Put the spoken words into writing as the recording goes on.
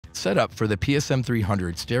Setup for the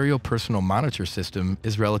PSM300 stereo personal monitor system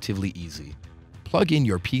is relatively easy. Plug in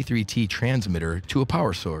your P3T transmitter to a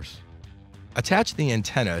power source. Attach the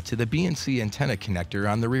antenna to the BNC antenna connector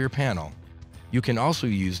on the rear panel. You can also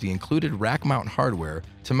use the included rack mount hardware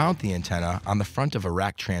to mount the antenna on the front of a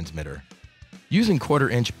rack transmitter. Using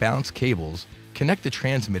 1/4-inch balanced cables, connect the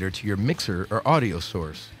transmitter to your mixer or audio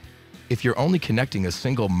source. If you're only connecting a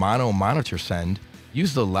single mono monitor send,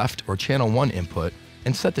 use the left or channel 1 input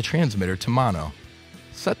and set the transmitter to mono.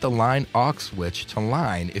 Set the line aux switch to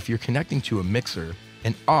line if you're connecting to a mixer,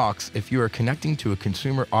 and aux if you are connecting to a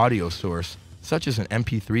consumer audio source such as an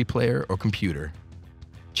MP3 player or computer.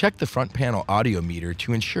 Check the front panel audio meter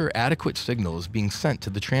to ensure adequate signal is being sent to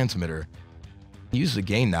the transmitter. Use the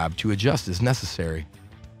gain knob to adjust as necessary.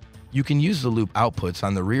 You can use the loop outputs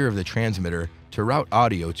on the rear of the transmitter to route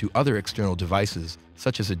audio to other external devices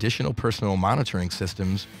such as additional personal monitoring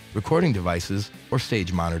systems, recording devices, or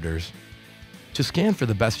stage monitors. To scan for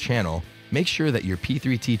the best channel, make sure that your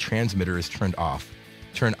P3T transmitter is turned off.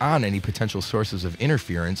 Turn on any potential sources of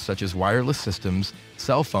interference such as wireless systems,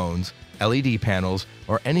 cell phones, LED panels,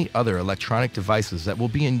 or any other electronic devices that will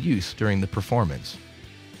be in use during the performance.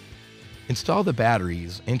 Install the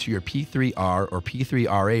batteries into your P3R or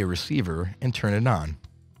P3RA receiver and turn it on.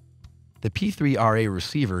 The P3RA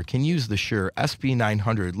receiver can use the Shure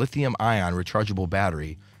SB900 lithium-ion rechargeable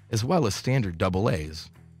battery as well as standard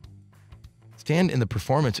AA's. Stand in the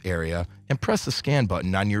performance area and press the scan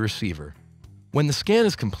button on your receiver. When the scan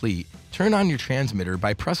is complete, turn on your transmitter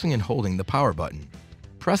by pressing and holding the power button.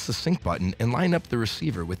 Press the sync button and line up the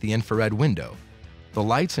receiver with the infrared window. The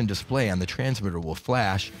lights and display on the transmitter will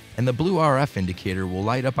flash, and the blue RF indicator will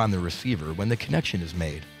light up on the receiver when the connection is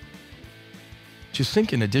made. To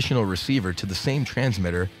sync an additional receiver to the same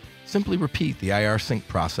transmitter, simply repeat the IR sync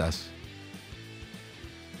process.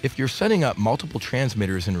 If you're setting up multiple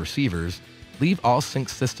transmitters and receivers, leave all sync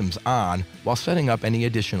systems on while setting up any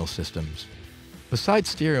additional systems. Besides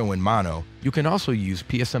stereo and mono, you can also use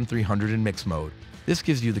PSM300 in mix mode. This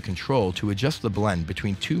gives you the control to adjust the blend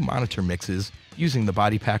between 2 monitor mixes using the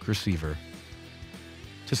body pack receiver.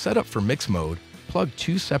 To set up for mix mode, plug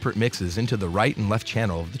 2 separate mixes into the right and left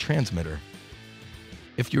channel of the transmitter.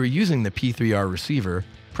 If you are using the P3R receiver,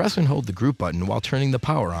 press and hold the group button while turning the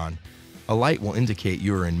power on. A light will indicate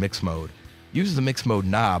you are in mix mode. Use the mix mode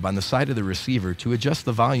knob on the side of the receiver to adjust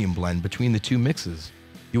the volume blend between the 2 mixes.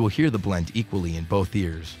 You will hear the blend equally in both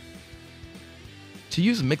ears. To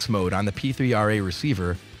use mix mode on the P3RA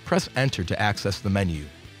receiver, press Enter to access the menu.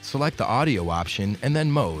 Select the audio option and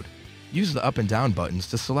then mode. Use the up and down buttons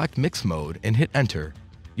to select mix mode and hit Enter.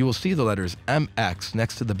 You will see the letters MX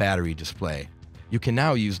next to the battery display. You can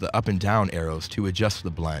now use the up and down arrows to adjust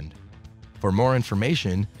the blend. For more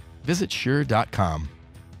information, visit Shure.com.